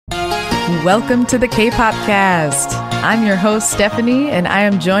Welcome to the K-Pop Cast. I'm your host, Stephanie, and I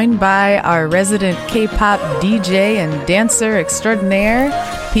am joined by our resident K-Pop DJ and dancer extraordinaire,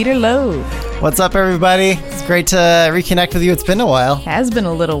 Peter Lowe. What's up, everybody? It's great to reconnect with you. It's been a while. Has been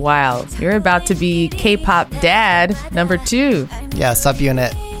a little while. You're about to be K-Pop Dad number 2. Yeah,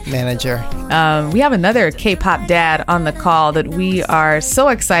 sub-unit manager. We have another K-Pop Dad on the call that we are so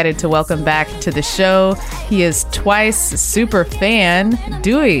excited to welcome back to the show. He is TWICE super fan,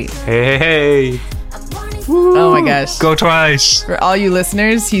 Dewey. Hey. Oh my gosh. Go TWICE. For all you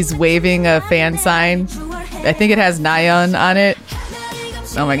listeners, he's waving a fan sign. I think it has Nayeon on it.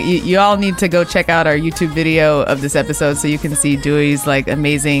 Oh my, you all need to go check out our YouTube video of this episode so you can see Dewey's like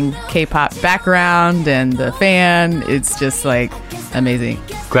amazing K-pop background and the fan. It's just like amazing.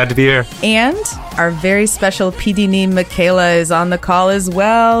 Glad to be here. And our very special PD name Michaela is on the call as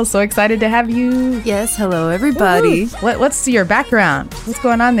well. So excited to have you. Yes, hello everybody. What's your background? What's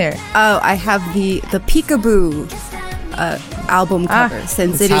going on there? Oh, I have the Peekaboo album cover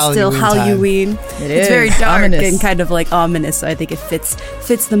since it is still Halloween. It's very dark ominous. and kind of like ominous, so I think it fits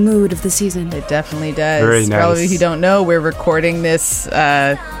the mood of the season. It definitely does. Very nice. For all of you who don't know, we're recording this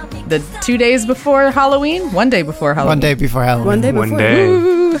the 2 days before Halloween? 1 day before Halloween. 1 day before Halloween. 1 day before. 1 day.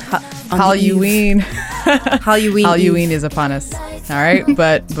 Woo! Halloween. Halloween is upon us. All right,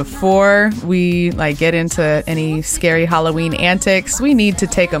 but before we get into any scary Halloween antics, we need to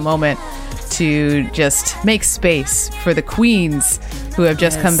take a moment to just make space for the queens who have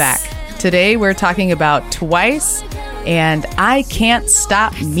just come back. Today we're talking about TWICE and I Can't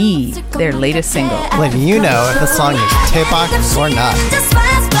Stop Me, their latest single. Letting you know if the song is Taepak or not.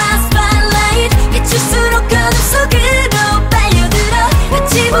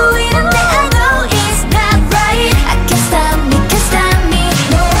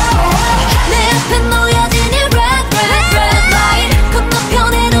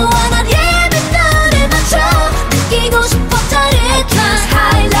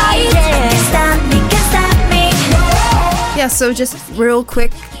 Yeah, so just real quick,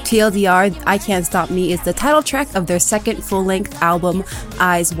 TLDR, I Can't Stop Me is the title track of their second full-length album,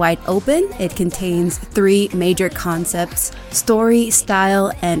 Eyes Wide Open. It contains 3 major concepts: story,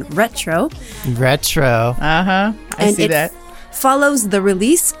 style, and retro. Retro. I see that. Follows the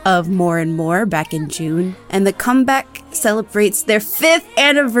release of More and More back in June, and the comeback celebrates their 5th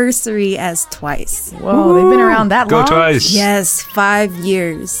anniversary as TWICE. Whoa, they've been around that Go long? TWICE. Yes, 5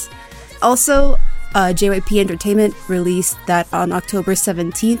 years. Also, JYP Entertainment released that on October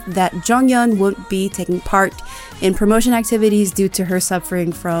 17th that Jonghyun won't be taking part in promotion activities due to her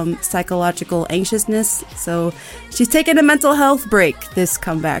suffering from psychological anxiousness. So she's taking a mental health break this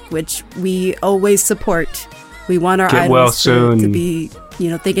comeback, which we always support. We want our Get well idols soon. to be,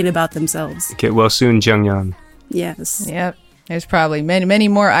 thinking about themselves. Get well soon, Jungyeon. Yes. Yep. There's probably many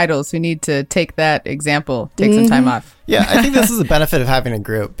more idols who need to take that example, take some time off. Yeah, I think this is the benefit of having a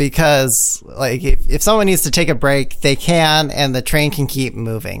group because, if someone needs to take a break, they can, and the train can keep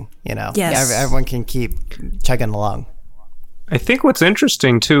moving. Yes. Everyone can keep chugging along. I think what's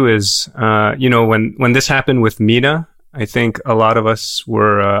interesting too is, when this happened with Mina, I think a lot of us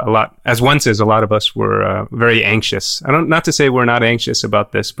were a lot of us were very anxious. Not to say we're not anxious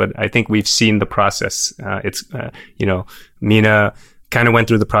about this, but I think we've seen the process. Mina kind of went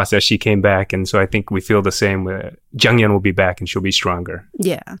through the process. She came back, and so I think we feel the same. Junghyun will be back, and she'll be stronger.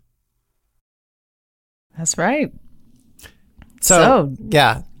 Yeah. That's right. So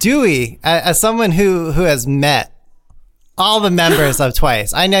yeah, Dewey, as someone who has met all the members of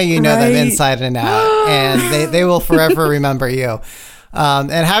TWICE, I know you know them inside and out, and they will forever remember you.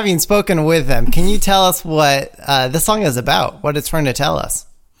 And having spoken with them, can you tell us what this song is about, what it's trying to tell us?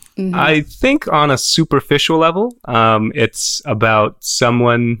 Mm-hmm. I think on a superficial level, it's about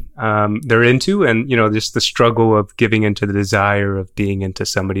someone they're into, and just the struggle of giving into the desire of being into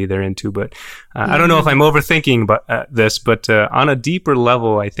somebody they're into. But I don't know if I'm overthinking this, but on a deeper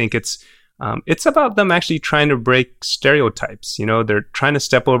level, I think it's about them actually trying to break stereotypes. They're trying to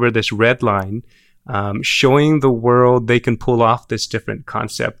step over this red line, showing the world they can pull off this different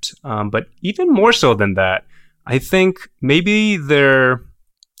concept. But even more so than that, I think maybe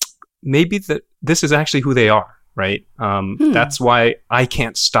this is actually who they are, right? That's why I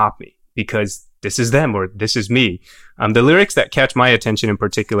Can't Stop Me, because this is them or this is me. The lyrics that catch my attention in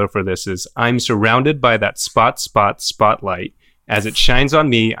particular for this is, I'm surrounded by that spotlight. As it shines on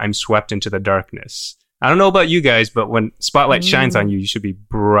me, I'm swept into the darkness. I don't know about you guys, but when spotlight shines on you, you should be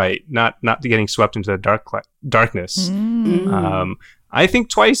bright, not getting swept into the darkness. I think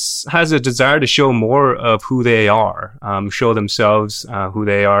Twice has a desire to show more of who they are, show themselves who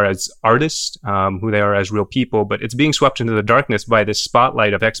they are as artists, who they are as real people, but it's being swept into the darkness by this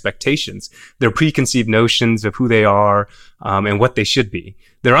spotlight of expectations, their preconceived notions of who they are and what they should be.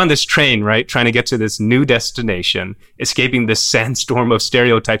 They're on this train, right, trying to get to this new destination, escaping this sandstorm of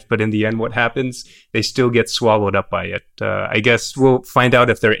stereotypes, but in the end, what happens? They still get swallowed up by it. I guess we'll find out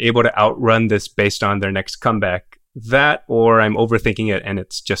if they're able to outrun this based on their next comeback. That, or I'm overthinking it and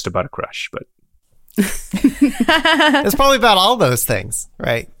it's just about a crush, but it's probably about all those things,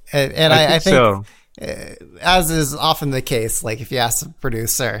 right? And I think so. As is often the case, like if you ask a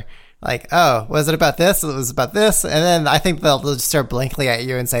producer, like, oh, was it about this? It was about this. And then I think they'll just start blankly at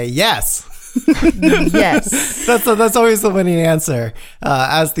you and say, yes. Yes. That's always the winning answer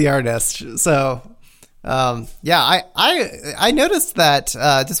as the artist. So, yeah, I noticed that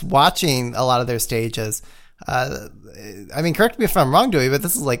just watching a lot of their stages, I mean, correct me if I'm wrong, Dewey, but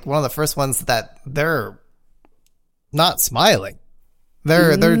this is like one of the first ones that they're not smiling.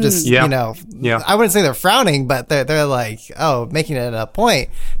 They're just, you know, I wouldn't say they're frowning, but they're like, oh, making it a point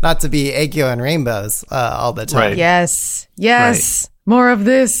not to be Aegyo and rainbows all the time. Right. Yes. Right. More of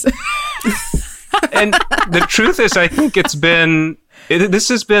this. And the truth is, I think this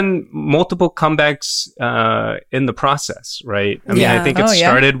has been multiple comebacks in the process, right? I mean, I think it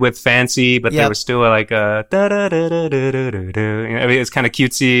started with Fancy, but there was still like a da-da-da-da-da-da-da. I mean, it's kind of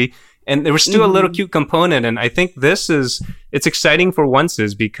cutesy. And there was still a little cute component. And I think it's exciting for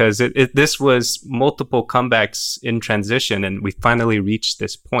Onces because this was multiple comebacks in transition. And we finally reached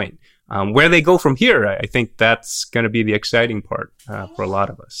this point. Where they go from here, I think that's going to be the exciting part for a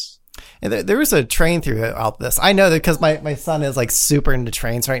lot of us. And there was a train throughout this. I know that because my son is like super into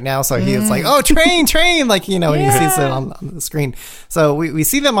trains right now. So he's like, oh, train, like, you know, when he sees it on the screen. So we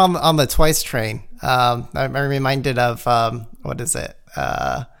see them on the Twice train. I'm reminded of, what is it?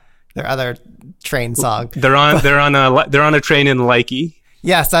 Their other train song. They're on a train in Likey.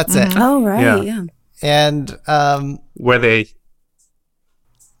 Yes, that's it. Oh, right. Yeah. And, where they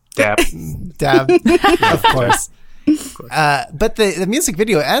dab, of course. But the music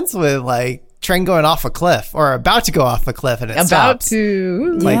video ends with like train going off a cliff or about to go off a cliff, and it stops.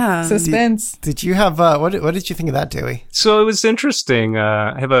 Suspense. Did you have what did you think of that, Dewey? So it was interesting.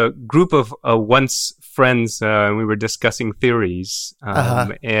 I have a group of once friends, and we were discussing theories.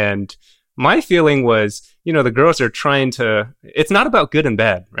 And my feeling was, you know, the girls are trying to. It's not about good and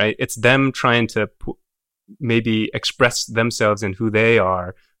bad, right? It's them trying to maybe express themselves and who they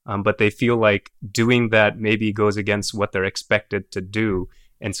are. But they feel like doing that maybe goes against what they're expected to do.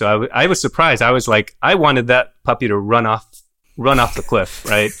 And so I was surprised. I was like, I wanted that puppy to run off the cliff,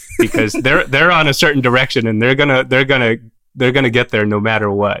 right? Because they're on a certain direction and they're gonna get there no matter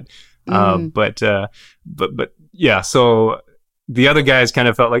what. But yeah, so the other guys kind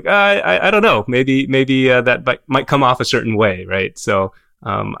of felt like, I don't know, maybe that might come off a certain way, right? So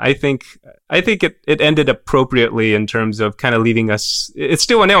I think it ended appropriately in terms of kind of leaving us. It's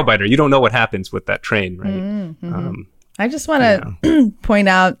still a nail biter. You don't know what happens with that train, right? Mm-hmm. I just want to point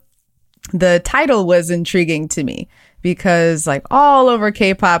out the title was intriguing to me because like all over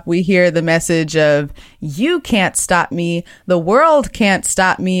K-pop, we hear the message of you can't stop me. The world can't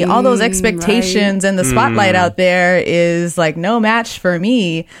stop me. All those expectations and the spotlight out there is like no match for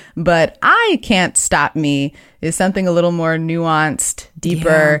me, but I can't stop me is something a little more nuanced,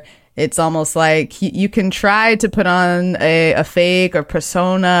 deeper. Yeah. It's almost like you can try to put on a fake or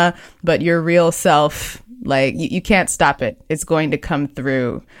persona, but your real self, like you can't stop it. It's going to come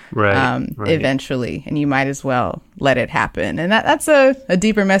through eventually, and you might as well let it happen. And that's a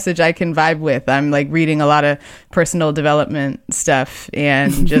deeper message I can vibe with. I'm like reading a lot of personal development stuff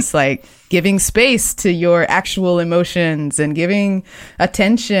and just like giving space to your actual emotions and giving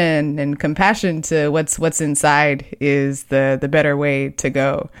attention and compassion to what's inside is the better way to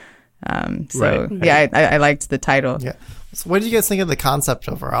go. I liked the title. Yeah. So what did you guys think of the concept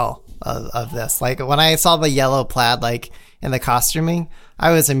overall of this? Like when I saw the yellow plaid, like in the costuming,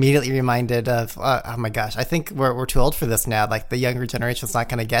 I was immediately reminded of, oh my gosh, I think we're too old for this now. Like the younger generation's not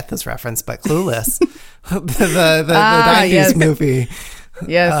going to get this reference, but Clueless, the 90s movie.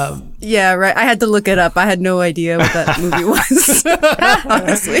 Yes. Yeah, right. I had to look it up. I had no idea what that movie was.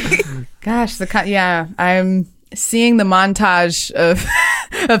 Honestly. Gosh, I'm seeing the montage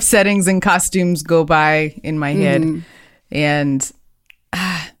of settings and costumes go by in my head. And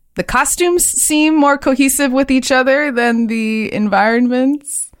the costumes seem more cohesive with each other than the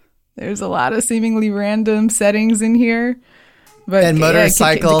environments. There's a lot of seemingly random settings in here. But and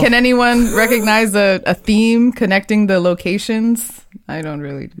motorcycle. Can anyone recognize a theme connecting the locations? I don't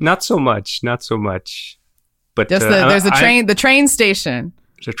really. Not so much. But just there's a train, the train station.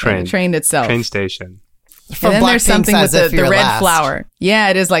 There's a train. The train itself. Train station. From and then there's something with the red last. flower. Yeah,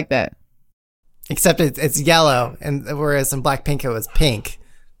 it is like that. Except it's yellow, and whereas in Blackpink it was pink.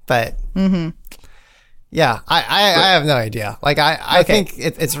 But yeah, I have no idea. Like I think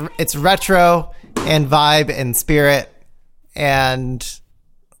it's retro and vibe and spirit, and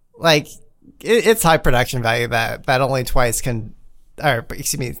like it's high production value that only Twice can, or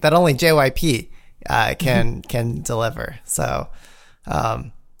excuse me, that only JYP can deliver. So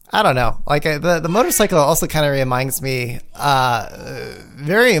I don't know. Like the motorcycle also kind of reminds me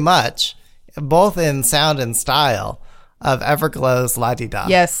very much, both in sound and style, of Everglow's La Di Da.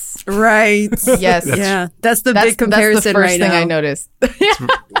 Yes. Right. Yes. Yeah. That's the big comparison. That's the first right thing now. I noticed.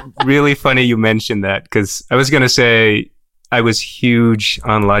 It's really funny you mentioned that, because I was going to say I was huge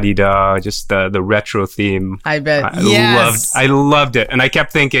on La Di Da, just the retro theme. I bet. I loved it. And I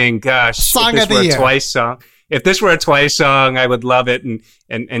kept thinking, gosh, Song if of this the were year. a Twice song. If this were a Twice song, I would love it.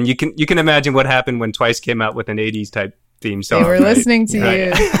 And you can imagine what happened when Twice came out with an 80s type theme song. They were listening to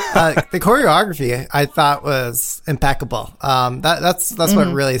you. The choreography I thought was impeccable. That's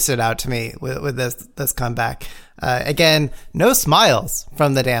what really stood out to me with this comeback. Again, no smiles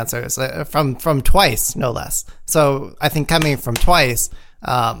from the dancers, from Twice, no less. So I think coming from Twice,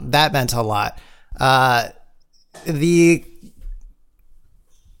 that meant a lot. The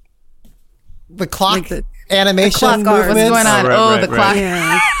clock animation clock arm. movements. What's going on? right, the clock.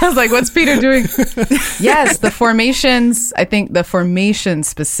 Yeah. I was like, what's Peter doing? Yes, the formations, I think the formations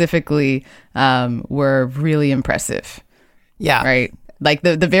specifically were really impressive. Yeah. Right. Like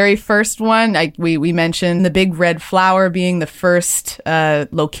the very first one, we mentioned the big red flower being the first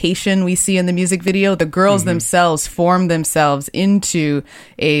location we see in the music video. The girls themselves form themselves into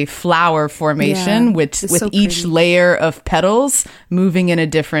a flower formation with so each pretty. layer of petals moving in a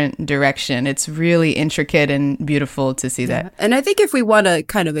different direction. It's really intricate and beautiful to see that. And I think if we want to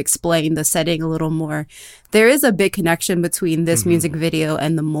kind of explain the setting a little more, there is a big connection between this music video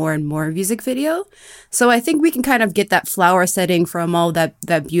and the More and More music video. So I think we can kind of get that flower setting from all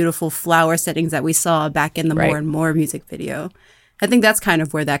that beautiful flower settings that we saw back in the Right. More and More music video. I think that's kind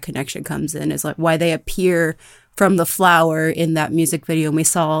of where that connection comes in, is like why they appear from the flower in that music video. And we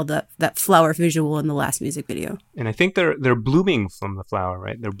saw that flower visual in the last music video. And I think they're blooming from the flower,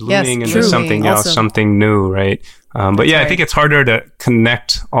 right? They're blooming into truly. something else, Also. something new, right? But yeah, I right. think it's harder to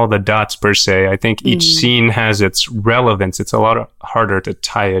connect all the dots per se. I think each scene has its relevance. It's a lot harder to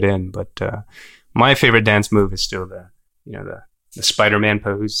tie it in. But my favorite dance move is still the Spider-Man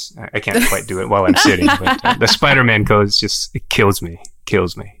pose. I can't quite do it while I'm sitting, but the Spider-Man pose it kills me.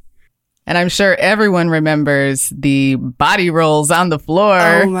 And I'm sure everyone remembers the body rolls on the floor.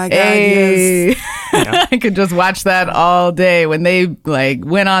 Oh my God, yes. Yeah. I could just watch that all day when they like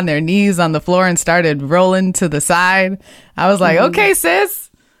went on their knees on the floor and started rolling to the side. I was like, okay, sis,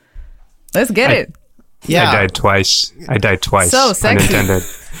 let's get it. Yeah. I died twice. So sexy. Unintended.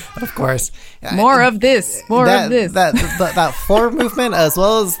 Of course. More of this. That floor movement, as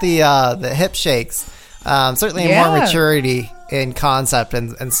well as the hip shakes, certainly Yeah. more maturity in concept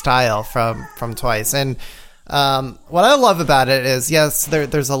and style from Twice. And what I love about it is, yes,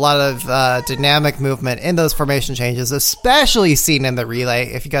 there's a lot of dynamic movement in those formation changes, especially seen in the relay.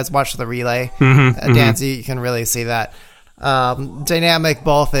 If you guys watch the relay dance, you can really see that. Dynamic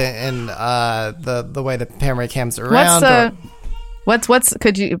both in the way the camera cams around.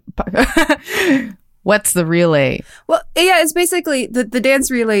 What's the relay? Well, yeah, it's basically the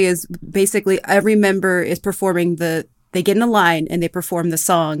dance relay is basically every member is performing they get in a line and they perform the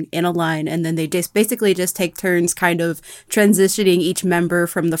song in a line, and then they just basically just take turns kind of transitioning each member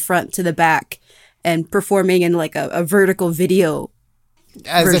from the front to the back and performing in like a vertical video.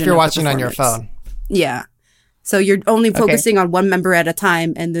 as if version you're of the watching on your performance. phone. Yeah. So you're only focusing on one member at a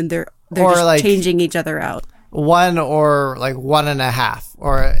time, and then they're Or just like- changing each other out. One or like 1.5,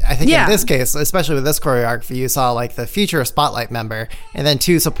 or I think Yeah. in this case, especially with this choreography, you saw like the feature spotlight member and then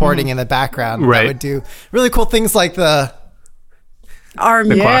two supporting in the background Right. that would do really cool things like the Arm.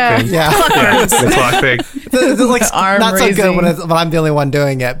 The Yeah. clock thing. yeah, The clock thing. like arm not so good when, raising. when I'm the only one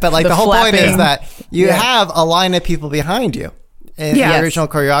doing it, but like The the whole point is flapping. that you have a line of people behind you in Yes. the original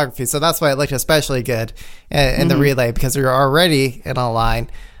choreography, so that's why it looked especially good in the relay, because you're already in a line.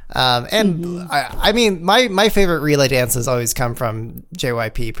 I mean, my favorite relay dances always come from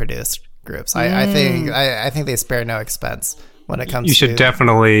JYP produced groups. I think they spare no expense when it comes. You to should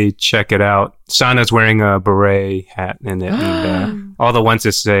definitely check it out. Sana's wearing a beret hat in it, and all the ones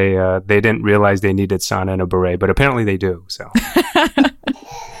that say they didn't realize they needed Sana in a beret, but apparently they do. So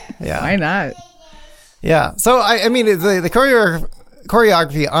yeah, Why not? yeah. So I mean, the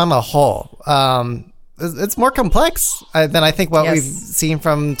choreography on the whole, it's more complex than I think what we've seen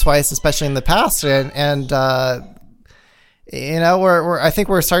from Twice, especially in the past. And you know, I think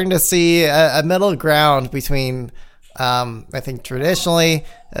we're starting to see a middle ground between, I think traditionally,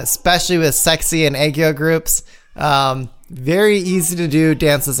 especially with sexy and aegyo groups, very easy to do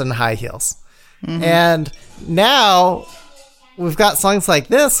dances in high heels. Mm-hmm. And now we've got songs like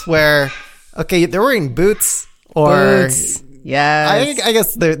this where, okay, they're wearing boots or... Yes. I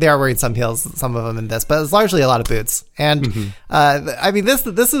guess they are wearing some heels, some of them in this, but it's largely a lot of boots. And I mean,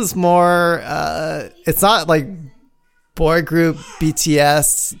 this is more, it's not like boy group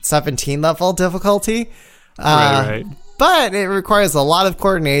BTS 17 level difficulty. Right. But it requires a lot of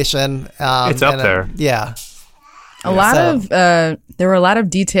coordination. It's up there. Yeah. There were a lot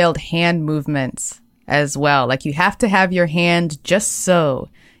of detailed hand movements as well. Like you have to have your hand just so,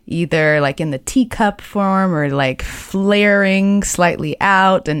 either like in the teacup form or like flaring slightly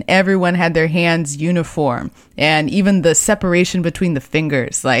out, and everyone had their hands uniform. And even the separation between the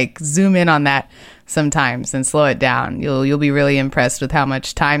fingers, like zoom in on that sometimes and slow it down. You'll be really impressed with how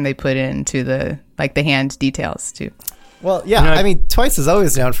much time they put into the hand details too. Well, yeah, I mean, Twice is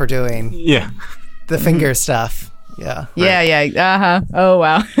always known for doing the finger stuff. Yeah. Yeah. Oh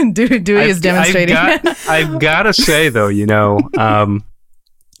wow. Dewey is demonstrating. I've got to say though, you know,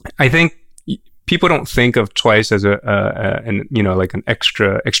 I think people don't think of Twice as an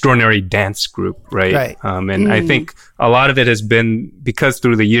extraordinary dance group, right? Right. And I think a lot of it has been because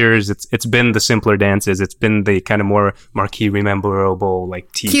through the years it's been the simpler dances, it's been the kind of more marquee, rememberable,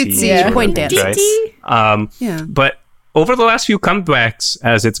 like TT cutesy point dance, right? But over the last few comebacks,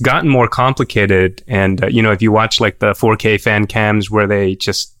 as it's gotten more complicated, and you know, if you watch like the 4K fan cams where the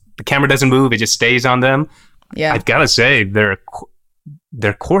camera doesn't move, it just stays on them. Yeah, I've got to say their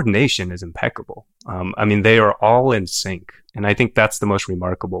coordination is impeccable. I mean, they are all in sync, and I think that's the most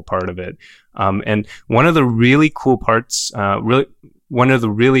remarkable part of it. And one of the really cool parts, one of the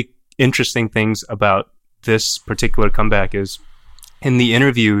really interesting things about this particular comeback is in the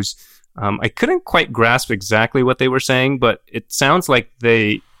interviews. I couldn't quite grasp exactly what they were saying, but it sounds like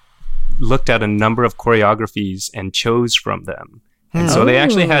they looked at a number of choreographies and chose from them. And so they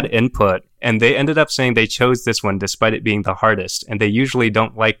actually had input, and they ended up saying they chose this one despite it being the hardest. And they usually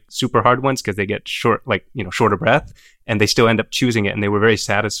don't like super hard ones because they get short of breath, and they still end up choosing it. And they were very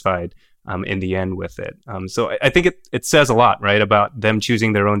satisfied in the end with it. So I think it says a lot, right, about them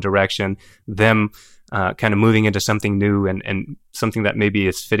choosing their own direction, them kind of moving into something new and something that maybe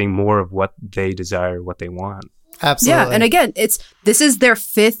is fitting more of what they desire, what they want. Absolutely. Yeah, and again, this is their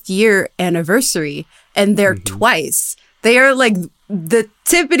 5th year anniversary, and they're Twice. They are like the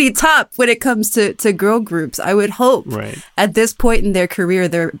tippity top when it comes to girl groups. I would hope at this point in their career,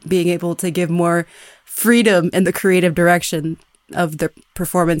 they're being able to give more freedom in the creative direction of their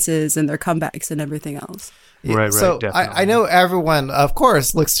performances and their comebacks and everything else. Right. So I know everyone, of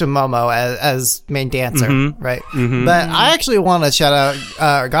course, looks to Momo as main dancer, right? Mm-hmm. But I actually want to shout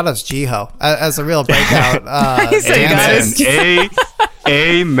out Goddess Jihyo as a real breakout dancer.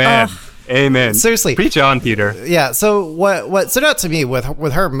 Amen. Amen. Seriously. Preach on, Peter. Yeah, so what stood out to me with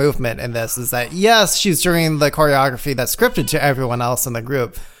her movement in this is that, yes, she's doing the choreography that's scripted to everyone else in the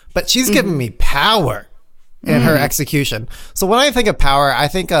group, but she's giving me power in her execution. So when I think of power, I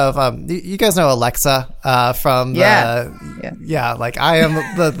think of, you guys know Alexa from like I am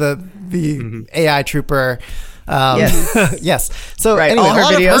the AI trooper. Yes. So anyway, all her a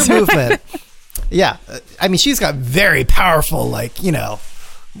lot videos. of her movement. Yeah. I mean, she's got very powerful, she's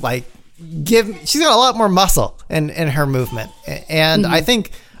got a lot more muscle in her movement. And I think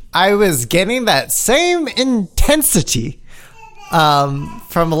I was getting that same intensity from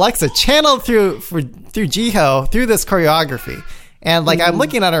Alexa channeled through Jihyo through this choreography. And I'm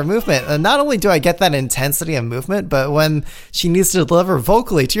looking at her movement, and not only do I get that intensity of movement, but when she needs to deliver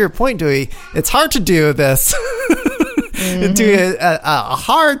vocally, to your point, Dewey, it's hard to do this.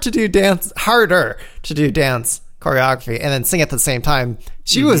 Harder to do dance choreography and then sing at the same time.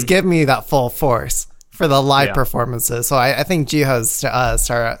 She was giving me that full force for the live performances. So I think Jihyo's a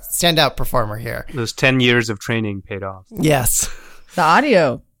standout performer here. Those 10 years of training paid off. Yes. The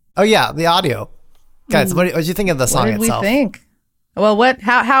audio. Oh yeah, the audio. Guys, what did you think of the song itself? What did we think? Well,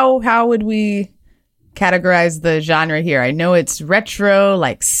 how would we categorize the genre here? I know it's retro,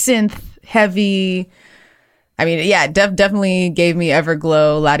 like synth heavy. I mean, yeah, definitely gave me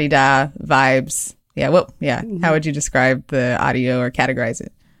Everglow, La-Di-Da vibes. Yeah, how would you describe the audio or categorize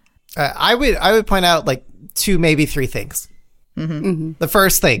it? I would point out 2, maybe 3 things. The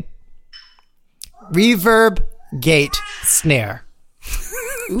first thing, reverb, gate, snare.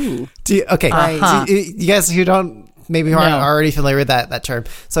 Ooh. You guys who don't maybe aren't already familiar with that term.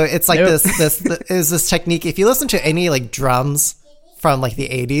 So it's like this technique. If you listen to any like drums from like the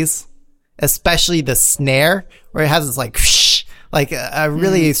 80s, especially the snare, where it has this like a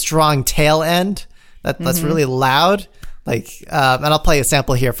really strong tail end that's really loud. Like, and I'll play a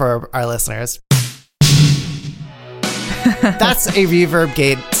sample here for our listeners. That's a reverb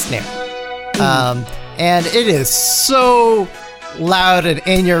gate snare. And it is so loud and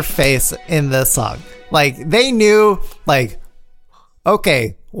in your face in this song. Like, they knew, like,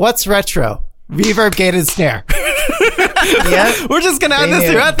 okay, what's retro? Reverb gated snare. Yep. We're just going to add this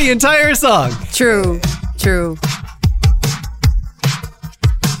throughout the entire song. True.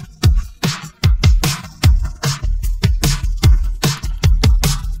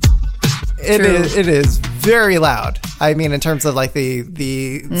 It is very loud. I mean, in terms of like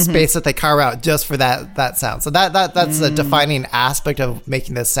the space that they carve out just for that sound. So that's a defining aspect of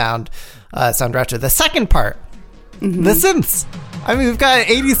making this sound retro. The second part, the synths. I mean, we've got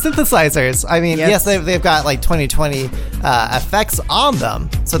 80 synthesizers. I mean, yes, they've got like 2020 effects on them,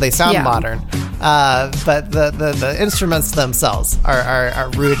 so they sound modern. But the instruments themselves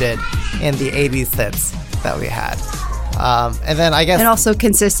are rooted in the 80s synths that we had. And then I guess, and also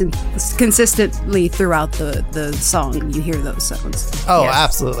consistently throughout the song, you hear those sounds. Oh, yes.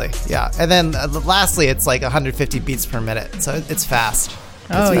 Absolutely, yeah. And then lastly, it's like 150 beats per minute, so it's fast.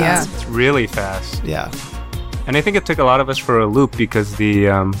 It's really fast. Yeah. And I think it took a lot of us for a loop because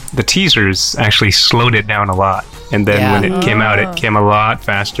the teasers actually slowed it down a lot, and then when it came out, it came a lot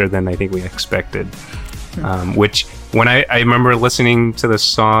faster than I think we expected. Which, when I remember listening to the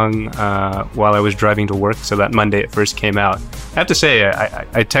song while I was driving to work, so that Monday it first came out, I have to say,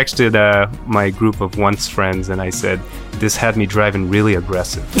 I texted my group of once friends and I said, this had me driving really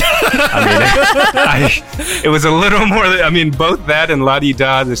aggressive. I mean, it was a little more, I mean, both that and La Di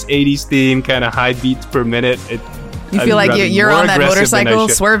Da, this 80s theme, kind of high beats per minute. You feel like you're on that motorcycle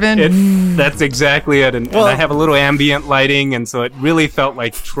swerving. That's exactly it. And I have a little ambient lighting, and so it really felt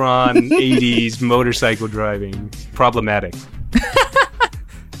like Tron 80s motorcycle driving. Problematic.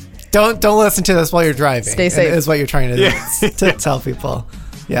 Don't listen to this while you're driving. Stay safe. Is what you're trying to tell people.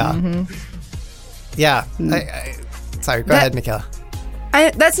 Yeah. Yeah. Sorry, go ahead, Michaela.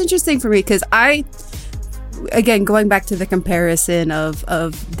 That's interesting for me because again, going back to the comparison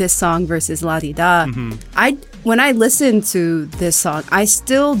of this song versus La Di Da, when I listen to this song, I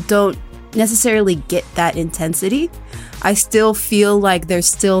still don't necessarily get that intensity. I still feel like there's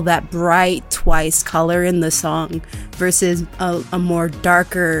still that bright Twice color in the song versus a more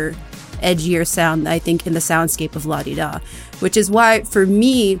darker, edgier sound, I think, in the soundscape of La Di Da, which is why, for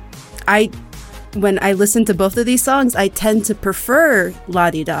me, when I listen to both of these songs, I tend to prefer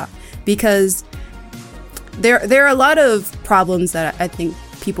La Di Da because there are a lot of problems that I think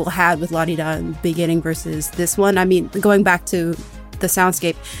people had with La Di Da in the beginning versus this one. I mean, going back to the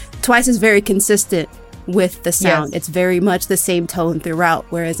soundscape, Twice is very consistent with the sound. Yes. It's very much the same tone throughout,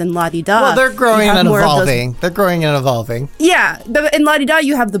 whereas in La Di Da, they're growing and evolving. They're growing and evolving. Yeah, in La Di Da,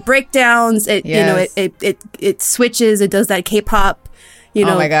 you have the breakdowns. It switches. It does that K-pop.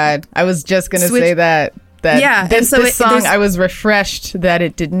 Oh my God, I was just gonna say that. This song, I was refreshed that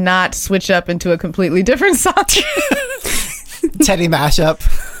it did not switch up into a completely different song. Teddy mashup.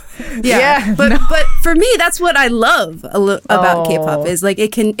 But for me, that's what I love about K-pop is like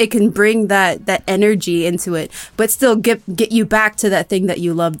it can bring that energy into it, but still get you back to that thing that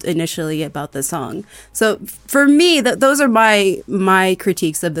you loved initially about the song. So for me, those are my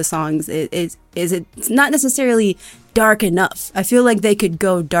critiques of the songs. Is it's not necessarily dark enough. I feel like they could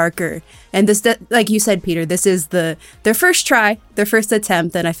go darker. And this, like you said, Peter, this is their first try, their first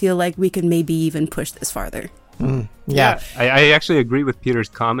attempt, and I feel like we could maybe even push this farther. Yeah, I actually agree with Peter's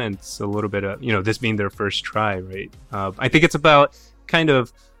comments a little bit. This being their first try, right? I think it's about kind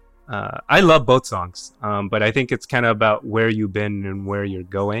of. I love both songs, but I think it's kind of about where you've been and where you're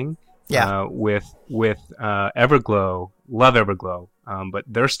going. Yeah. With Everglow, love Everglow. But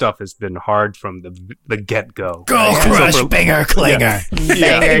their stuff has been hard from the get-go. Go crush, banger, clinger.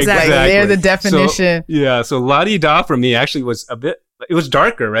 Yeah, exactly. They're the definition. So La Di Da for me actually was it was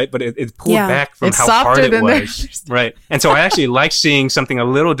darker, right? But it pulled back from how hard it was. Right. And so I actually liked seeing something a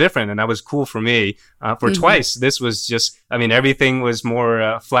little different, and that was cool for me. For Twice, this was just, everything was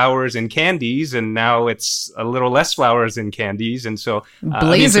more flowers and candies, and now it's a little less flowers and candies. And so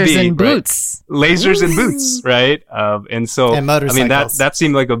blazers and boots. Right? Lasers and boots, right? And so, and motorcycles. that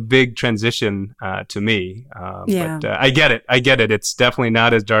seemed like a big transition to me. But I get it. It's definitely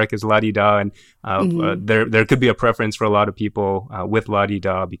not as dark as La Di Da, and there could be a preference for a lot of people with La Di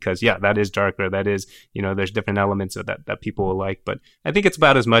Da, because that is darker. That is, there's different elements of that people will like. But I think it's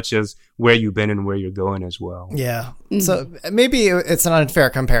about as much as where you've been and where you're going as well. Yeah. So maybe it's an unfair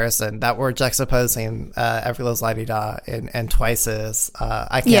comparison that we're juxtaposing Everglow's La Di Da and Twice's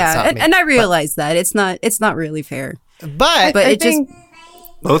I Can't Stop Me. And I realize that it's not really fair. But I think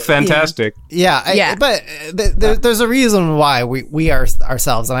both fantastic. But there's a reason why we are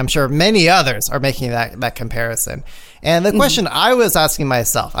ourselves, and I'm sure many others are making that comparison. And the question I was asking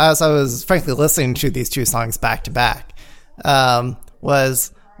myself, as I was frankly listening to these two songs back to back,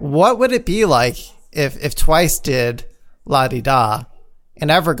 was what would it be like if Twice did La Di Da and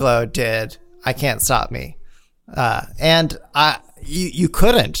Everglow did I Can't Stop Me? And you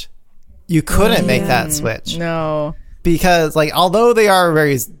couldn't make that switch. No. Because although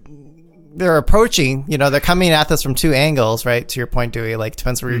they're approaching, they're coming at this from two angles, right? To your point, Dewey,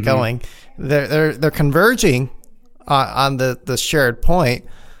 depends where you're going. They're converging on the shared point.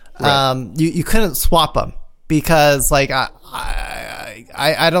 Right. You couldn't swap them because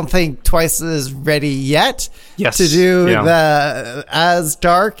I don't think Twice is ready yet to do the as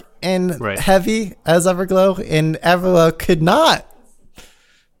dark and heavy as Everglow, and Everglow could not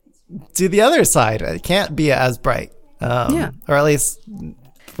do the other side. It can't be as bright. Or at least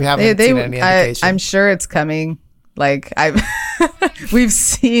we haven't seen any indication. I'm sure it's coming. We've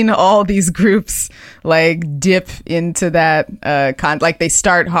seen all these groups dip into that they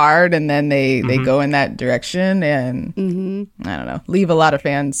start hard and then they go in that direction, and I don't know, leave a lot of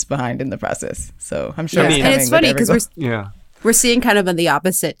fans behind in the process. So I'm sure it's coming. And it's funny because we're seeing kind of on the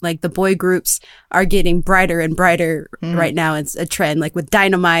opposite. The boy groups are getting brighter and brighter right now. It's a trend, with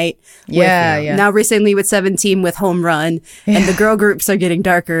Dynamite. Now recently with 17 with Home Run. And the girl groups are getting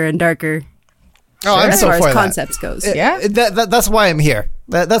darker and darker. Oh, I'm so for that. As far as concepts goes. That's why I'm here.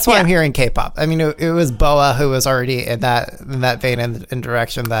 That's why I'm here in K-pop. I mean, it was Boa who was already in that vein and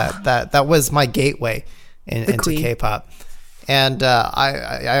direction that was my gateway into K-pop. And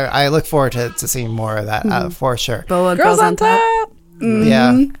I look forward to seeing more of that for sure. Boa Girls on Top.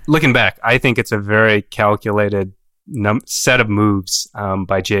 Yeah. Looking back, I think it's a very calculated set of moves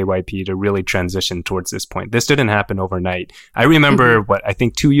by JYP to really transition towards this point. This didn't happen overnight. I remember I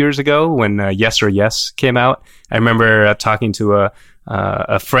think 2 years ago when Yes or Yes came out. I remember talking to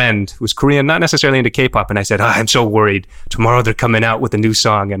a friend who's Korean, not necessarily into K-pop, and I said, I'm so worried. Tomorrow they're coming out with a new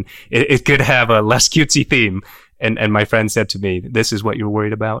song, and it could have a less cutesy theme. And my friend said to me, "This is what you're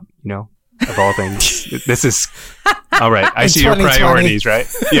worried about, of all things. This is all right. I see your priorities, right?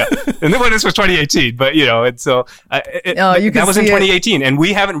 Yeah." And then this was 2018, but and so that was in 2018, and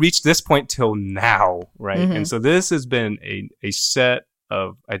we haven't reached this point till now, right? And so this has been a set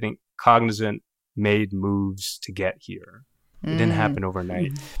of, I think, cognizant made moves to get here. It didn't happen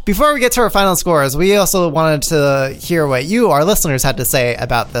overnight. Before we get to our final scores, we also wanted to hear what you, our listeners, had to say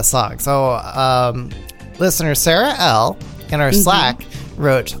about this song. So, listener Sarah L. in our Slack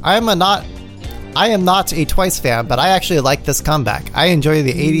wrote, I am not a Twice fan, but I actually like this comeback. I enjoy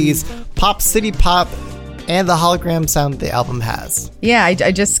the 80s pop, city pop, and the hologram sound the album has. Yeah,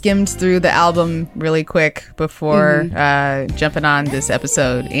 I just skimmed through the album really quick before jumping on this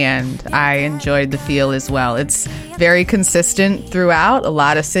episode, and I enjoyed the feel as well. It's very consistent throughout, a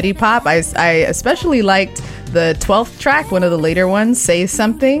lot of city pop. I especially liked the 12th track, one of the later ones, Say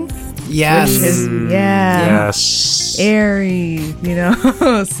Something. Yes. Which is, Yes. Airy,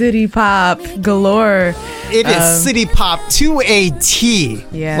 city pop galore. It is city pop to a T.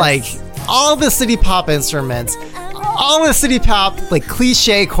 Yes. All the city pop instruments, all the city pop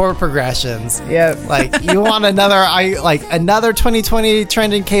cliche chord progressions. Yep. You want another 2020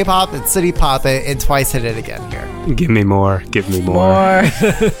 trend in K-pop, it's city pop, and Twice hit it again here. Give me more. More.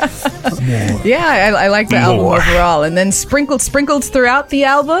 Yeah, I like the album overall. And then sprinkled throughout the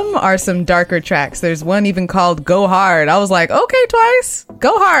album are some darker tracks. There's one even called Go Hard. I was like, okay, Twice,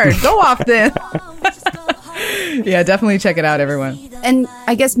 go hard, go off then. Yeah, definitely check it out, everyone. And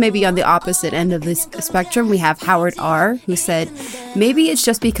I guess maybe on the opposite end of this spectrum, we have Howard R., who said, maybe it's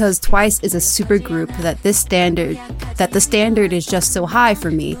just because Twice is a super group that the standard is just so high for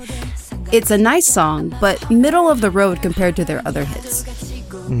me. It's a nice song, but middle of the road compared to their other hits.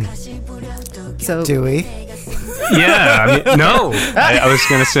 So, Dewey? Yeah, no. I was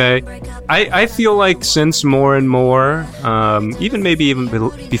going to say, I feel like since more and more, even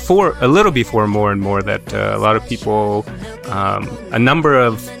before, a little before more and more, that a lot of people, a number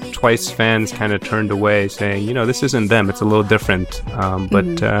of Twice fans kind of turned away saying, this isn't them, it's a little different.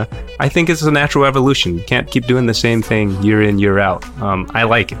 But I think it's a natural evolution. You can't keep doing the same thing year in, year out. I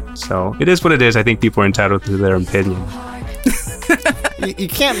like it. So it is what it is. I think people are entitled to their opinion. You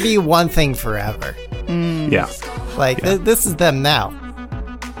can't be one thing forever. Yeah. Like, this is them now,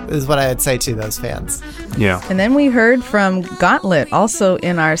 is what I would say to those fans. Yeah. And then we heard from Gauntlet, also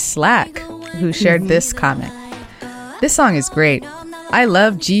in our Slack, who shared this comment. This song is great. I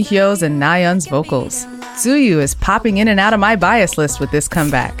love Jihyo's and Nayeon's vocals. Tsuyu is popping in and out of my bias list with this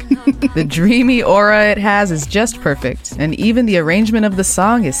comeback. The dreamy aura it has is just perfect, and even the arrangement of the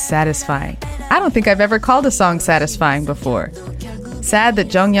song is satisfying. I don't think I've ever called a song satisfying before. Sad that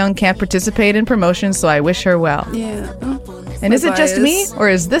Jonghyun can't participate in promotion, so I wish her well. Yeah. And is it just me, or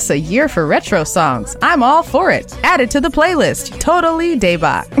is this a year for retro songs? I'm all for it. Add it to the playlist. Totally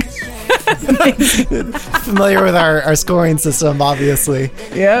Daebak. Familiar with our scoring system, obviously.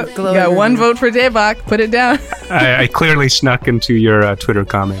 Yep. You got one vote for Daebak. Put it down. I clearly snuck into your Twitter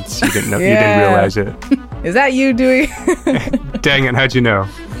comments. You didn't know. You didn't realize it. Is that you, Dewey? Dang it! How'd you know?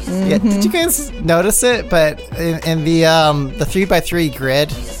 Yeah, did you guys notice it? But in the 3x3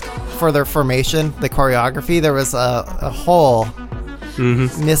 grid for their formation, the choreography, there was a hole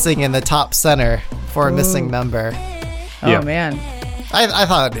missing in the top center for a missing member. Oh, man. I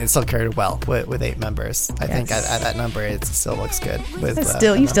thought it still carried well with 8 members. I think at that number, it still looks good. With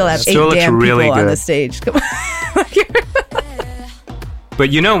you still have 8 looks damn really people good on the stage. Come on. But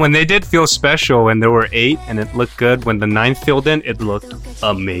when they did feel special and there were 8 and it looked good, when the 9th filled in, it looked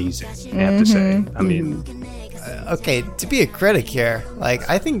amazing, I have to say. I mean... Okay, to be a critic here, like,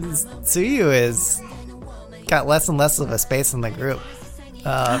 I think Tsuyu is got less and less of a space in the group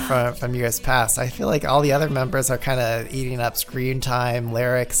from years past. I feel like all the other members are kind of eating up screen time,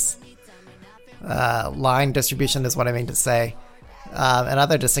 lyrics, line distribution is what I mean to say, and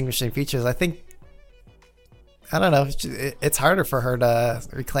other distinguishing features. I think, I don't know, it's harder for her to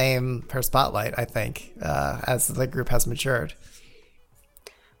reclaim her spotlight, I think, as the group has matured.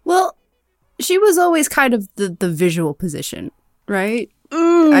 Well, she was always kind of the visual position, right?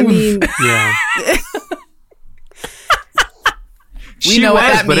 I mean... Yeah. We know what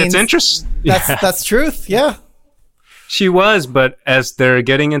that but means. it's interesting. That's truth, yeah. She was, but as they're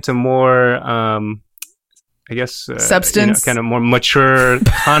getting into more, I guess... substance? Kind of more mature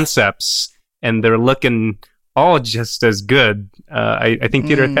concepts, and they're looking... all just as good. I think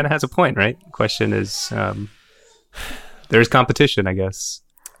Peter kind of has a point, right? Question is, there's competition, I guess.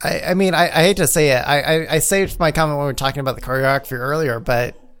 I mean, I hate to say it. I saved my comment when we were talking about the choreography earlier,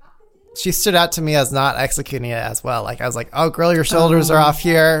 but she stood out to me as not executing it as well. Like, I was like, oh, girl, your shoulders are off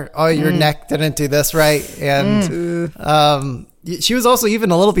here. Oh, your neck didn't do this right. And she was also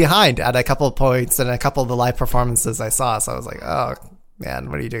even a little behind at a couple of points in a couple of the live performances I saw. So I was like, oh, man,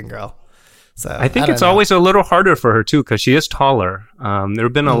 what are you doing, girl? So I think it's always a little harder for her too, because she is taller. There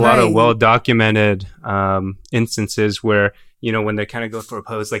have been a lot of well-documented instances where, when they kind of go for a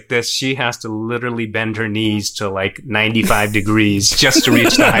pose like this, she has to literally bend her knees to like 95 degrees just to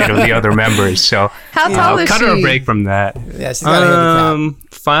reach the height of the other members. So how tall is she? Cut her a break from that. Yeah, she's got a handicap.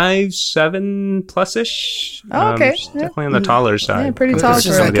 5'7" plus-ish. Oh, okay. She's definitely on the taller side. Yeah, pretty tall for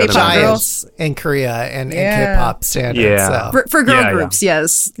a K-pop girl. In Korea and K-pop standards. Yeah. So. For girl groups,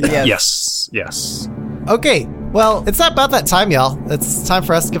 yes. Yes. Okay, well, it's about that time, y'all. It's time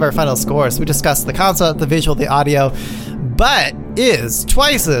for us to give our final scores. We discussed the concept, the visual, the audio, but is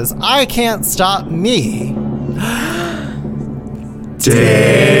Twice's I Can't Stop Me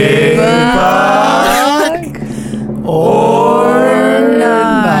Daebak or not?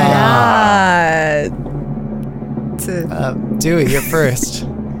 Dewey, you're first.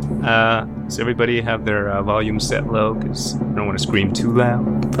 Does everybody have their volume set low? Because I don't want to scream too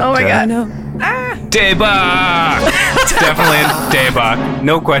loud. Oh my God, no. Daebak! Definitely Daebak.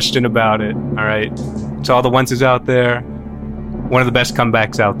 No question about it. All right. To all the onces out there, one of the best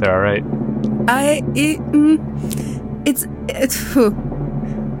comebacks out there, all right? It's whew.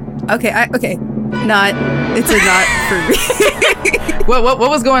 Okay. It's a not for me. What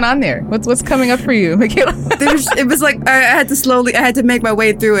was going on there? What's coming up for you, Michaela? It was like I had to make my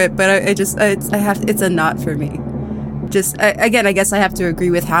way through it, but it's a not for me. Again, I guess I have to agree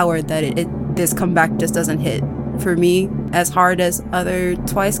with Howard that this comeback just doesn't hit for me as hard as other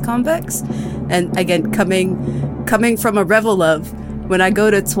Twice comebacks. And again, coming from a Revel Love, when I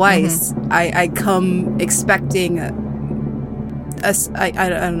go to Twice, I come expecting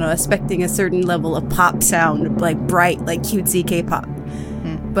expecting a certain level of pop sound, like bright, like cutesy K-pop.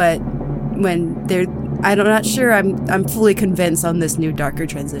 But when I'm not sure I'm fully convinced on this new darker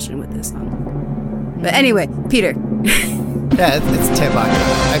transition with this song. But anyway, Peter. Yeah, it's Daebak.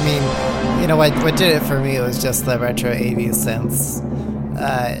 I mean, what did it for me was just the retro 80s synths.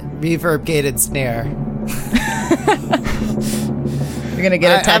 Reverb gated snare. You're gonna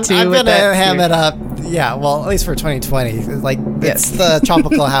get a tattoo I'm with gonna that. ham it up. Yeah, well, at least for 2020. Like, it's the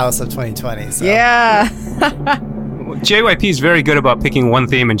tropical house of 2020. So. Yeah. JYP is very good about picking one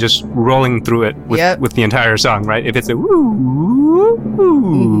theme and just rolling through it with the entire song, right? If it's a woo,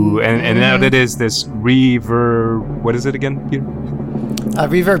 woo, and now it is this reverb. What is it again, Peter? A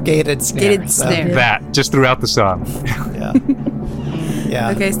reverb-gated snare. That just throughout the song.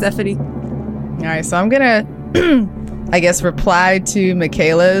 Yeah. Okay, Stephanie. All right, so I'm gonna, I guess, reply to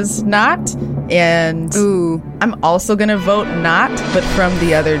Michaela's not, and I'm also gonna vote not, but from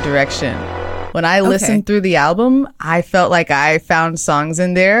the other direction. When I listened through the album, I felt like I found songs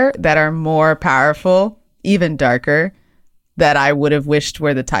in there that are more powerful, even darker, that I would have wished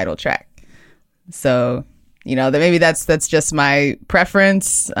were the title track. So, that maybe that's just my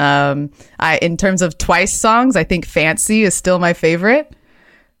preference. In terms of Twice songs, I think Fancy is still my favorite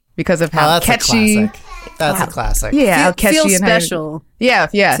because of how catchy. That's a classic. Yeah, how catchy feels and special.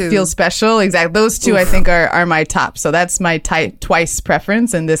 Feels special. Exactly. Those two, I think, are my top. So that's my Twice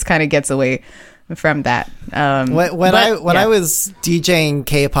preference, and this kind of gets away from that. When I was DJing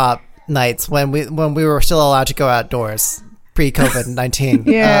K-pop nights, when we were still allowed to go outdoors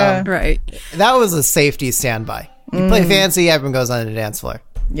pre-COVID-19, right, that was a safety standby. You play Fancy, everyone goes on the dance floor.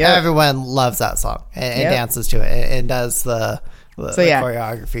 Yeah, everyone loves that song and dances to it and does the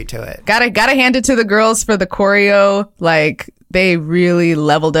choreography to it. Gotta hand it to the girls for the choreo. Like, they really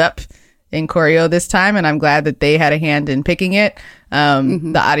leveled up in choreo this time, and I'm glad that they had a hand in picking it.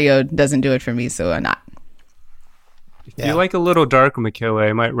 The audio doesn't do it for me, so I'm not. If you like a little dark, Michaela,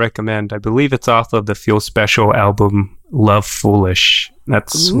 I might recommend, I believe it's off of the Feel Special album, Love Foolish.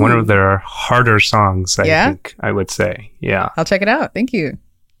 That's one of their harder songs, I think, I would say. Yeah. I'll check it out. Thank you.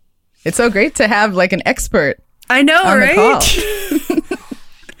 It's so great to have like an expert. I know, right?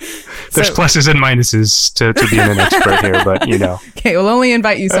 There's pluses and minuses to being an expert here, but Okay, we'll only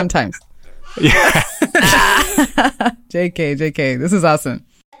invite you sometimes. Yeah. JK, this is awesome.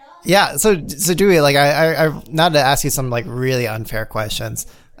 Yeah, so Dewey, like I not to ask you some like really unfair questions.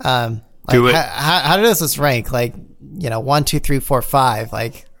 Do it. How does this rank? Like, 1, 2, 3, 4, 5.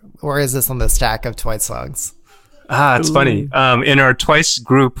 Like, where is this on the stack of Twice songs? It's funny. In our Twice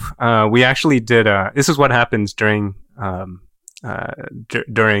group, we actually did. This is what happens during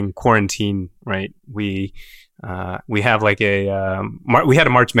quarantine, right? We have like we had a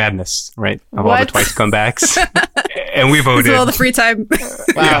March Madness, right, of all the Twice comebacks, and we voted. This is all the free time.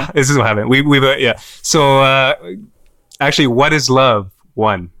 Wow. Yeah, this is what happened. We So actually, What Is Love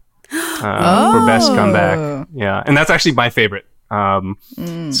won for best comeback. Yeah, and that's actually my favorite.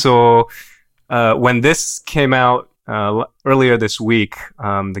 So when this came out earlier this week,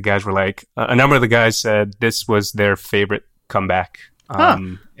 the guys were like, a number of the guys said this was their favorite comeback.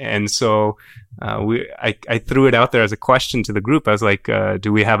 And so I threw it out there as a question to the group. I was like,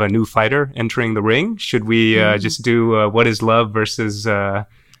 do we have a new fighter entering the ring? Should we just do What Is Love versus I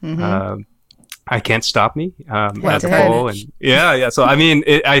Can't Stop Me at the poll? And so I mean,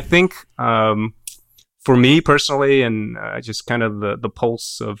 I think for me personally, and just kind of the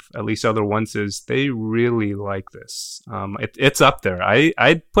pulse of at least other ones, is they really like this. It's up there.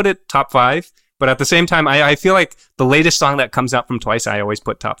 I'd put it top 5. But at the same time, I feel like the latest song that comes out from Twice, I always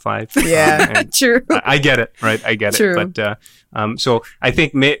put top 5. Yeah, true. I get it, right? I get true. it. But so I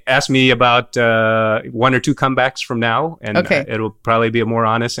think ask me about 1 or 2 comebacks from now, and it'll probably be a more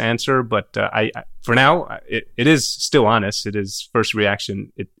honest answer. But for now, it is still honest. It is first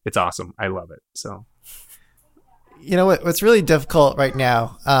reaction. It's awesome. I love it. So. What's really difficult right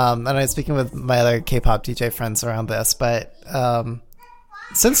now, and I'm speaking with my other K-pop DJ friends around this, but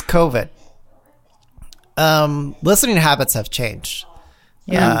since COVID, listening habits have changed.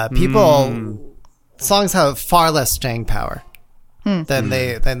 Yeah, songs have far less staying power than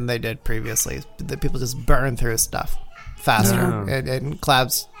they did previously. People just burn through stuff faster, and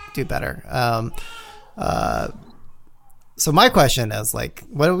collabs do better. So my question is, like,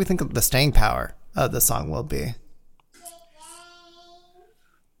 what do we think the staying power of the song will be?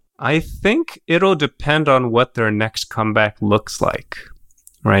 I think it'll depend on what their next comeback looks like.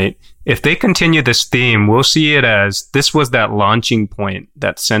 Right. If they continue this theme, we'll see it as this was that launching point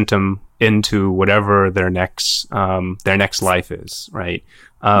that sent them into whatever their next life is. Right.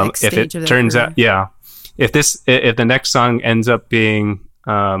 If it turns out, if the next song ends up being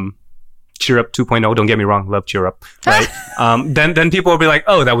Cheer Up 2.0, don't get me wrong, love Cheer Up. Right. Then people will be like,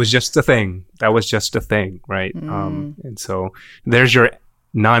 oh, that was just a thing. That was just a thing. Right. And so there's your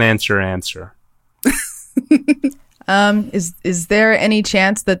non-answer answer. Is there any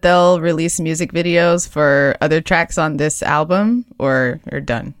chance that they'll release music videos for other tracks on this album, or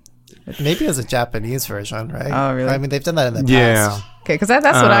done? Maybe as a Japanese version, right? Oh, really? I mean, they've done that in the past. Yeah. Okay, because that's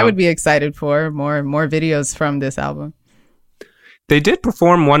what I would be excited for, more videos from this album. They did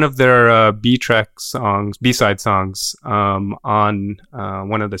perform one of their B-side songs, on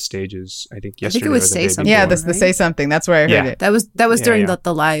one of the stages. I think yesterday. I think it was Say Something. Yeah, the Say Something. That's where I heard it. That was during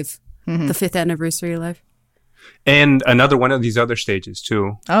the live, the 5th anniversary live. And another one of these other stages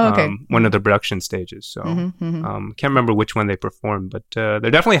too. Oh, okay. One of the production stages. So can't remember which one they performed, but they're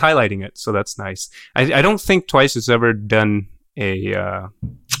definitely highlighting it. So that's nice. I don't think Twice has ever done a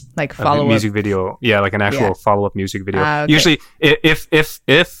follow-up music video. Yeah, like an actual follow-up music video. Okay. Usually,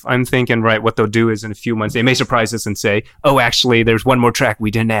 if I'm thinking right, what they'll do is in a few months they may surprise us and say, "Oh, actually, there's one more track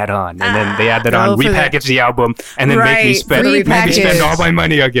we didn't add on," and then they add that on, repackage the album, and then make me spend all my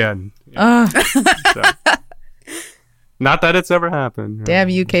money again. So. Not that it's ever happened. Damn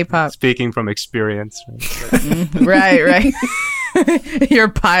you, K-pop. Speaking from experience. Right. Your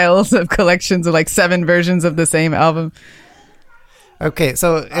piles of collections of like 7 versions of the same album. Okay,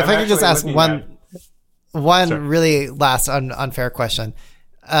 so if I could just ask one really last unfair question.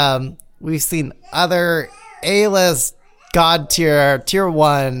 We've seen other A-list god tier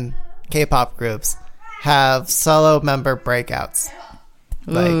 1 K-pop groups have solo member breakouts.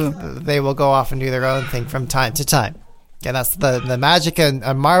 Like they will go off and do their own thing from time to time. And that's the magic and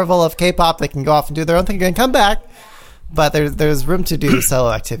marvel of K-pop. They can go off and do their own thing and come back, but there's room to do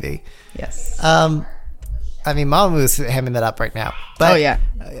solo activity. Yes. I mean, Mamamoo hamming that up right now. But,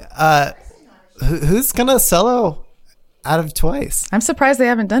 who's gonna solo out of Twice? I'm surprised they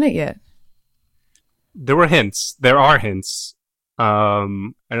haven't done it yet. There are hints. I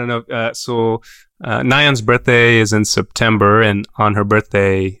don't know. So Nayeon's birthday is in September, and on her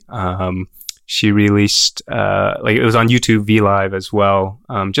birthday, she released, it was on YouTube V Live as well,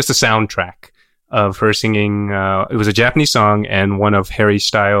 just a soundtrack of her singing. It was a Japanese song and one of Harry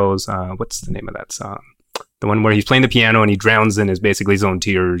Styles', what's the name of that song? The one where he's playing the piano and he drowns in basically his own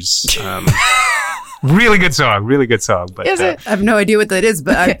tears. Really good song. But, is it? I have no idea what that is,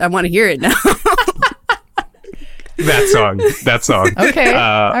 but I want to hear it now. That song. Okay.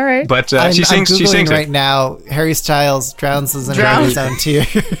 All right. But she sings. I'm Googling she sings right now. Harry Styles drowns in his own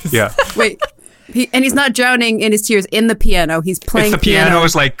tears. Yeah. Wait. He's not drowning in his tears in the piano. He's playing. The piano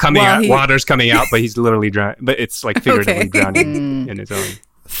is like coming out. Water's coming out, but he's literally drowning. But it's like figuratively drowning in his own.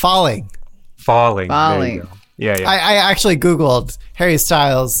 Falling. There you go. Yeah. I actually Googled Harry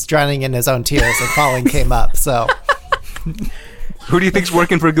Styles drowning in his own tears, and Falling came up. So, who do you think's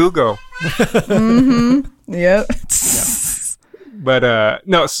working for Google? Yep. But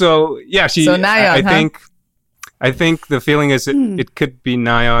no. So yeah, she. So Nayeon, I think the feeling is it could be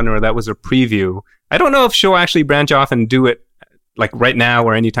Nayeon, or that was a preview. I don't know if she'll actually branch off and do it like right now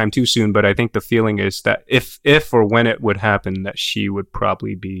or anytime too soon, but I think the feeling is that if or when it would happen, that she would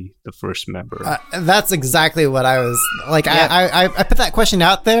probably be the first member. That's exactly what I was like. Yep. I put that question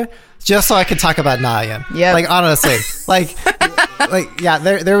out there just so I could talk about Nayeon. Yeah, like honestly, like yeah,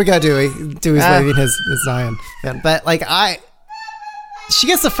 there we go, Dewey. Dewey's waving his Nayeon. Yeah, but like she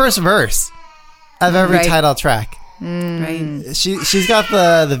gets the first verse of every title track. Right. She's got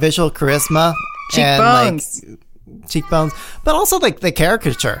the visual charisma, cheekbones, but also like the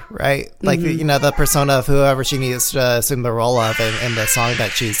caricature, right? Like the persona of whoever she needs to assume the role of in the song that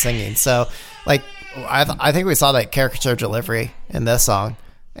she's singing. So like I think we saw that caricature delivery in this song,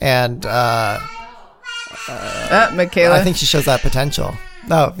 and Michaela, I think she shows that potential.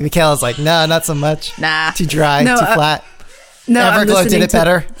 No, Michaela's like, no, not so much. Nah, too dry, too flat. No, Everglow did it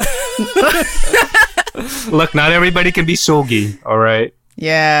better. Look, not everybody can be Sogi, all right?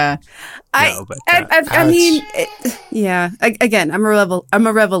 Yeah. I mean, again, I'm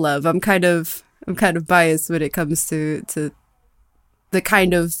a Rebel Love. I'm kind of biased when it comes to the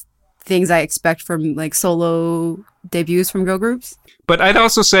kind of things I expect from like solo debuts from girl groups. But I'd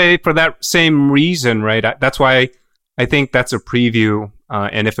also say for that same reason, right? That's why I think that's a preview.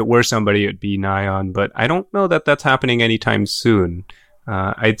 And if it were somebody, it'd be Nayeon. But I don't know that that's happening anytime soon.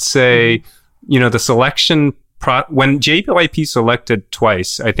 I'd say, the selection when JYP selected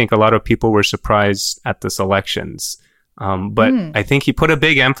Twice, I think a lot of people were surprised at the selections. But I think he put a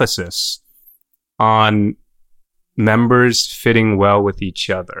big emphasis on members fitting well with each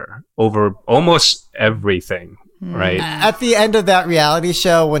other over almost everything, right? At the end of that reality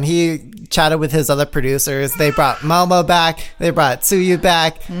show, when he chatted with his other producers, they brought Momo back, they brought Tsuyu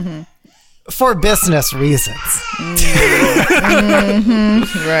back for business reasons.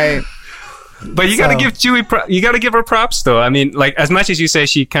 Right. But you got to give you got to give her props, though. I mean, like, as much as you say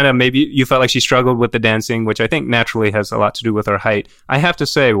she kind of maybe you felt like she struggled with the dancing, which I think naturally has a lot to do with her height. I have to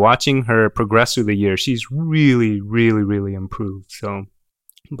say, watching her progress through the year, she's really, really, really improved. So,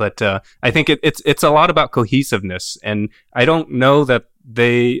 but I think it's a lot about cohesiveness, and I don't know that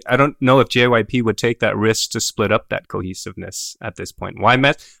I don't know if JYP would take that risk to split up that cohesiveness at this point.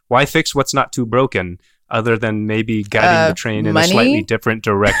 Why fix what's not too broken, other than maybe guiding the train in a slightly different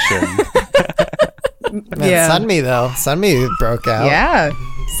direction? Man, Sunmi though. Sunmi broke out. Yeah.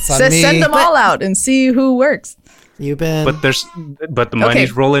 Send them all out and see who works. But the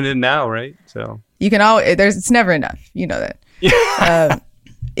money's rolling in now, right? So you can it's never enough. You know that. Yeah.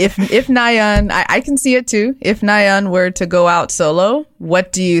 If Nayeon, I can see it too. If Nayeon were to go out solo,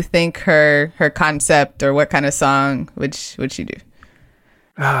 what do you think her concept, or what kind of song would she do?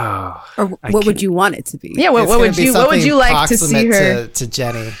 Oh, or what would you want it to be? Yeah, what would you like to see her to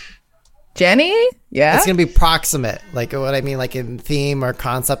Jennie? Jennie? Yeah. It's going to be proximate. Like what I mean, like in theme or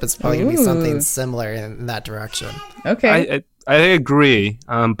concept, it's probably going to be something similar in that direction. Okay. I agree.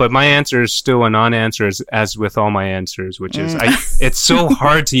 But my answer is still a non-answer, as with all my answers, which is it's so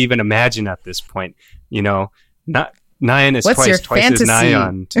hard to even imagine at this point. You know, Nayeon is twice as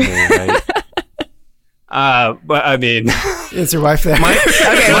Nayeon to me, right? But I mean, is your wife there? Okay, wait,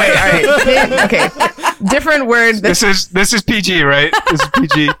 all right. Okay, different word. This is PG, right? This is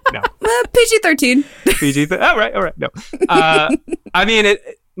PG. No, PG-13. PG. All right. No. I mean,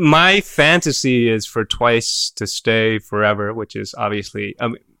 my fantasy is for Twice to stay forever, which is obviously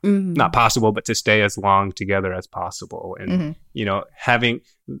not possible, but to stay as long together as possible. And you know, having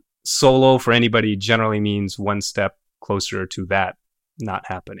solo for anybody generally means one step closer to that not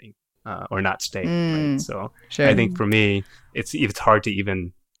happening. Or not staying, right? So sure. I think for me, it's hard to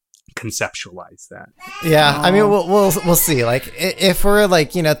even conceptualialize that. Yeah, I mean, we'll see. Like, if we're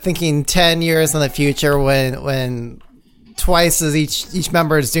like, you know, thinking 10 years in the future, when Twice is each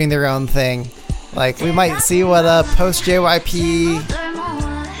member is doing their own thing, like we might see what a post JYP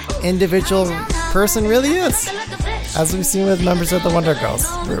individual person really is. As we've seen with members of the Wonder Girls.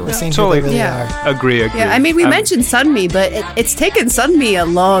 We're seeing who they really are. Agree. Yeah, I mean, we mentioned Sunmi, but it's taken Sunmi a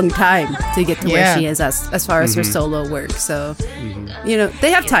long time to get to where she is as far as her solo work. So, you know,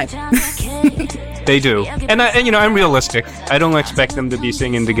 they have time. They do. And I'm realistic. I don't expect them to be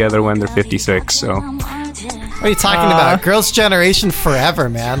singing together when they're 56, so... What are you talking about? Girls' Generation forever,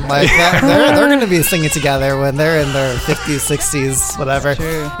 man. Like they're going to be singing together when they're in their 50s, 60s, whatever.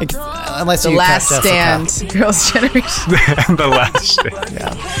 True. Unless the you Last Stand, Girls' Generation. The Last Stand.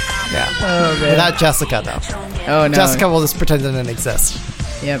 Yeah. Oh, man. Without Jessica, though. Oh, no. Jessica will just pretend it didn't exist.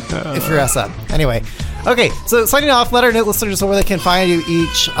 Yep. If you're SM. Anyway. Okay, so signing off, let our new listeners know where they can find you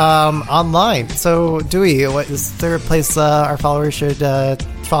each online. So, Dewey, is there a place our followers should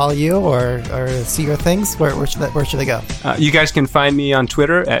follow you or see your things? Where should they go? You guys can find me on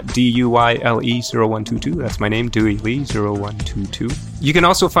Twitter at DUYLE0122. That's my name, Dewey Lee 0122. You can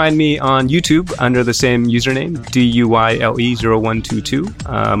also find me on YouTube under the same username,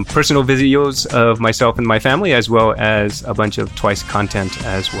 DUYLE0122. Personal videos of myself and my family, as well as a bunch of Twice content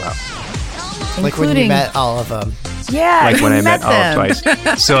as well. Like when you met all of them. Yeah, like when I met all of Twice.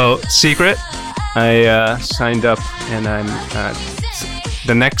 So, secret, I signed up, and I'm...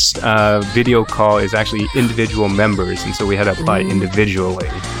 the next video call is actually individual members, and so we had to apply individually,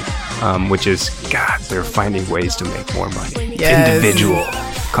 which is, God, they're finding ways to make more money. Yes. Individual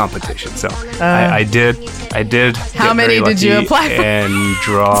competition. So I did. How many did you apply for? And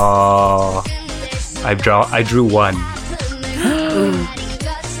I drew one.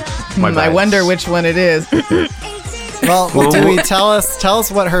 I wonder which one it is. Well, Dewey, tell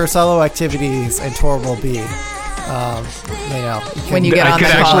us what her solo activities and tour will be. When you get on the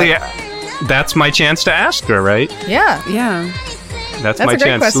call. That's my chance to ask her, right? Yeah. That's my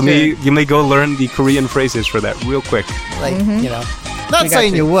chance. Let me go learn the Korean phrases for that real quick. Like, not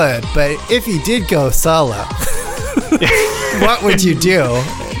saying you would, but if you did go solo, what would you do?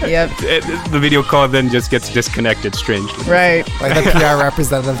 Yep. The video call then just gets disconnected strangely. Right. Like the PR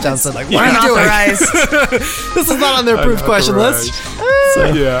representative Johnson, like, what are you Unauthorized. doing? This is not on their approved question list. So,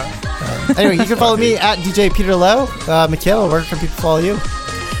 yeah. Anyway, you can follow me at DJ Peter Lowe. Michaela, where can people follow you?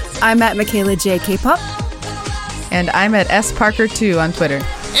 I'm at Michaela J. K-pop. And I'm at S Parker 2 on Twitter.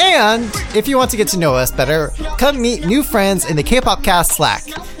 And if you want to get to know us better, come meet new friends in the K-pop Cast Slack.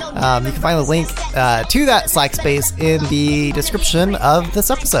 You can find the link to that Slack space in the description of this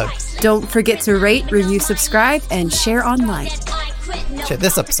episode. Don't forget to rate, review, subscribe, and share online. Share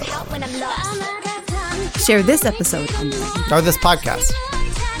this episode online. Share this episode online. Or this podcast.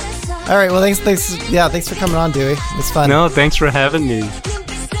 All right. Well, thanks for coming on, Dewey. It was fun. No, thanks for having me.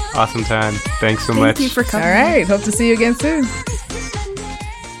 Awesome time. Thanks so much. Thank you for coming. All right. Hope to see you again soon.